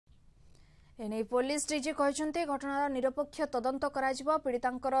एने police DG कहते घटनार निरपेक्ष तदंत करा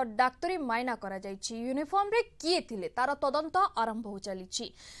पीड़ितांकर डाक्तरी माइना करा यूनिफॉर्म रे किए थिले तार तदंत आरंभ हो चली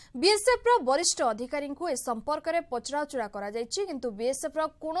बीएसएफ रो वरिष्ठ अधिकारी को ए संपर्क में पचराउचरा करा किंतु बीएसएफ रो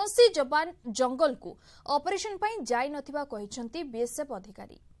कोनोसी जवान जंगल को ऑपरेशन पई जाई नथिबा कहिसंती बीएसएफ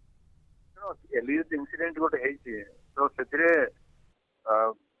अधिकारी एलिज इंसिडेंट गोटे हेछि तो सेतिरे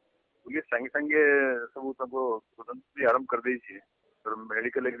पुलिस संगे संगे सब तको तदंत भी आरंभ कर दै छी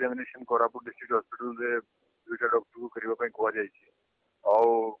medical examination Koraput district hospital रे दुईटा डॉक्टर को करबा पई कोआ जाय छी औ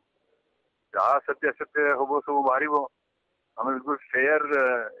जहाँ सत्य सत्य होबो सब बाहरिबो हम बिल्कुल फेयर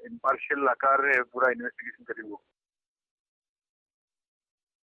इम्पार्शियल आकार रे पूरा इन्वेस्टिगेशन करिवो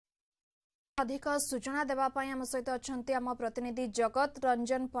अधिक सूचना देवाई आम सहित अच्छा आम प्रतिनिधि जगत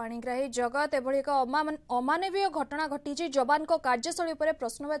रंजन पाणिग्राही जगत एभली एक अमानवीय घटना घटी जवान को कार्यशैली पर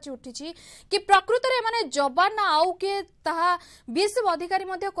प्रश्नवाची उठी कि प्रकृत में जवान आउ किए बीएसएफ अधिकारी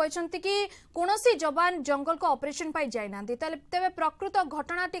कहते कि कौन जवान जंगल को ऑपरेशन पाई जाइना तेरे प्रकृत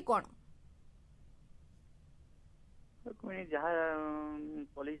घटनाटी कौन जहाँ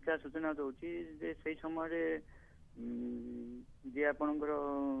पुलिस जहाँ सूचना दौर से समय जे आपणकर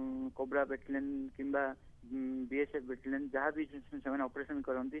कोबरा बेटलियन किंबा बीएसएफ बेटलियन जहाँ भी से ऑपरेशन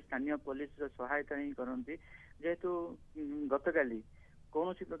करती स्थानीय पुलिस सहायता ही करती जेहेतु गतकाली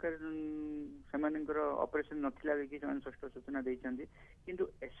कौन प्रकार से ऑपरेशन नथिला कि स्पष्ट सूचना देइछंती किंतु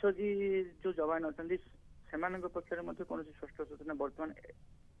एसओजी जो जवान अछंती सेमानक पक्षरे मध्ये कौन स्पष्ट सूचना वर्तमान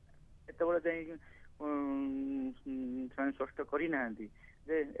एत बड़ जाई स्पष्ट करि नाहंती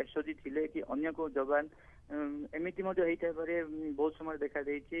जे एसओजी थिले कि अन्य को जवान एमिति मध्य होता है बहुत समय देखा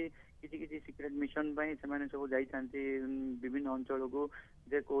किसी किसी सिक्रेट मिशन से सब जाती विभिन्न अंचल को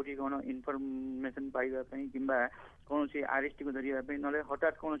जे कौटी कौन इनफॉरमेशन पाइबा किंबा कौन सी आरेस्ट को धरवाई ना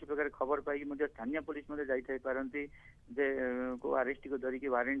हठात कौन प्रकार खबर पाई स्थानीय पुलिस जाई पारती जे को आरेस्ट को धरिकी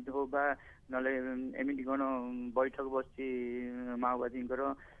वारेंट हो ना एमती कौन बैठक बस माओवादी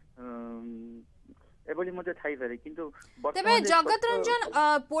तेबे जगत रंजन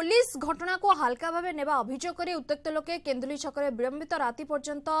पुलिस घटना को हल्का भाव नेबा अभियोग करे उत्त्यक्त लोके केंदुली छकरे विलंबित राति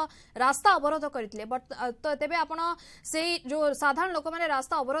पर्यंत रास्ता अवरोध करथिले तो तेबे आपण से जो साधारण लोक माने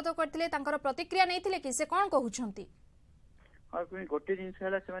रास्ता अवरोध करथिले तांकर प्रतिक्रिया नैथिले कि से कोन कहउछंती गोटे जिनस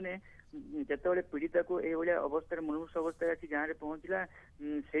है से जिते पीड़िता को ये अवस्था मुमुर्ष अवस्था आसी गाँव में पहुंचला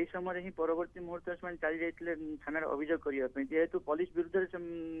से समय ही परवर्ती मुहूर्त से चली जाते थाना अभियोग करने जेहेतु पुलिस विरुद्ध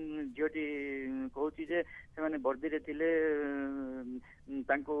झीटी कहूँ वर्दी रे थिले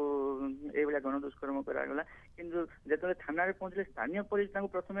गणदुष्कर्म करागला किंतु जिते थाना रे पहुंचले स्थानीय पुलिस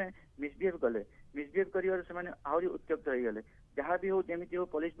प्रथम मिसबिहेव कले मिसबिहेव कर आहरी उत्त्यक्त हो गले जहाँ भी हो जमी हो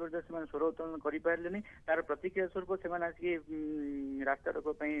पुलिस विरुद्ध से स्वर उत्तोलन कर तार प्रतिक्रिया स्वरूप से आसिक रास्ता रोक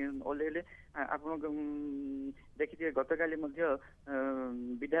ओल्ले आप देखिए गतकाली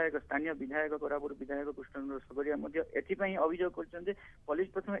विधायक स्थानीय विधायक कोरापुट विधायक कृष्ण सगरिया एथपाई अभियोग कर पुलिस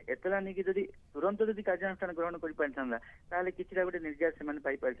प्रथम एतला नहीं कि जदि तुरंत जदि कार्यानुष्ठान ग्रहण कर पारि कि गोटे निर्यास से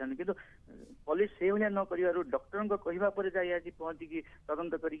पाई कि पुलिस से भाया न कर डॉक्टर कहवा पर आज पहुंचिकी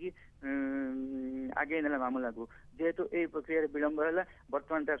तदंत करी आगे नेला मामला को जेहेतु ये प्रक्रिया विलंब है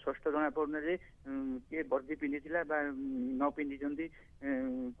बर्तमान स्पष्ट जना पड़ना किए वर्दी पिंधि न पिंधि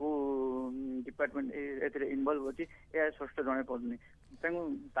को डिपार्टमेंट इनवल्व अच्छी यह स्पष्ट जना पड़नी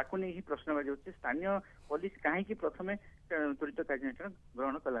नहीं प्रश्नवाची होती स्थानीय पुलिस कहीं प्रथम त्वरित कार्यानुष्ठान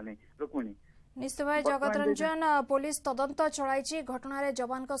ग्रहण कला नहीं रुक्मिणी निश्चित भाई जगत रंजन पुलिस तदंत चलाई घटना रे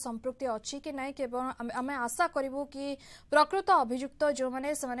जवान को संपृक्ति अच्छी कि नहीं केवल आम आशा करूँ कि प्रकृत अभियुक्त जो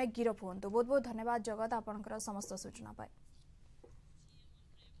मैंने से गिरफ हूँ बहुत बहुत धन्यवाद जगत आपंकर समस्त सूचना पाए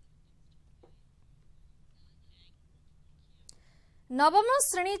नवम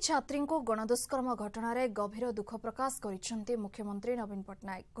श्रेणी छात्री को गणदुष्कर्म घटना रे गभीर दुख प्रकाश करिसेंती मुख्यमंत्री नवीन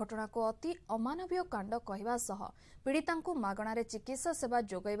पट्टनायक घटना को अति अमानवीय कांड कहवा सह पीड़िता मागणार चिकित्सा सेवा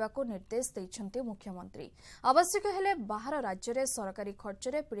जोगाइबाकू निर्देश देइछंती मुख्यमंत्री आवश्यक हेले बाहर राज्य रे सरकारी खर्च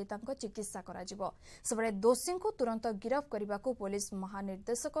रे पीड़िता चिकित्सा कराजिबो सबरे दोषी को तुरंत गिरफ करबाकू पुलिस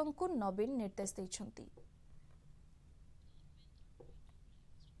महानिर्देशक नवीन निर्देश देइछंती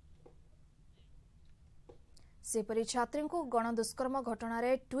सेपरी छात्री को गणदुष्कर्म घटना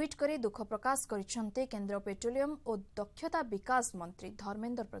रे ट्वीट करी दुख प्रकाश करिसेंती केंद्र पेट्रोलियम और दक्षता विकास मंत्री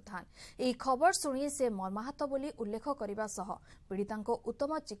धर्मेंद्र प्रधान एही खबर सुनी से मर्माहत बोली उल्लेख करने सह पीड़िता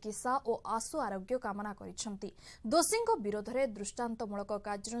उत्तम चिकित्सा और आशु आरोग्य कामना करिसेंती दोषी विरोध में दृष्टांतमूलक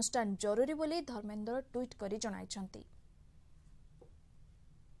कार्यानुष्ठान जरूरी बोली धर्मेंद्र ट्वीट करी जणाइछंती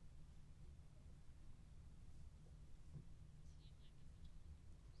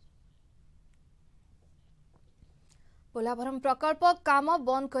पोलाभरम प्रकल्प काम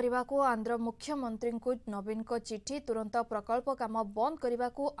बंद करने को आंध्र मुख्यमंत्री को नवीन को चिठी तुरंत प्रकल्प काम बंद करने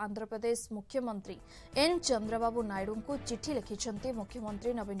को आंध्र प्रदेश मुख्यमंत्री एन चंद्रबाबू नायडू को चिठी लिखिंट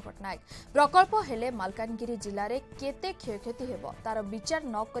मुख्यमंत्री नवीन पट्टनायक प्रकल्प हेले मालकानगिरी जिले में केते क्षयक्षति हेबो तार विचार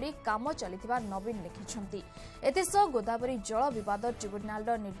न करी काम चलिथिबा नवीन लिखिंट एतिसह गोदावरी जल विवाद ट्रिब्यूनाल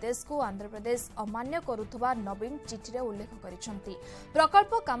निर्देश को आंध्र प्रदेश अमान्य करुथबा नवीन चिठी उल्लेख करिसेंति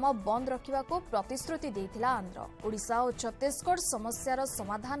प्रकल्प काम बंद रखिबा को प्रतिश्रुति देथिला आंध्र ओडिशा और छत्तीसगढ़ समस्यार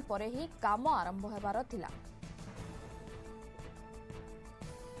समाधान पर ही काम आरंभ हेबार थिला।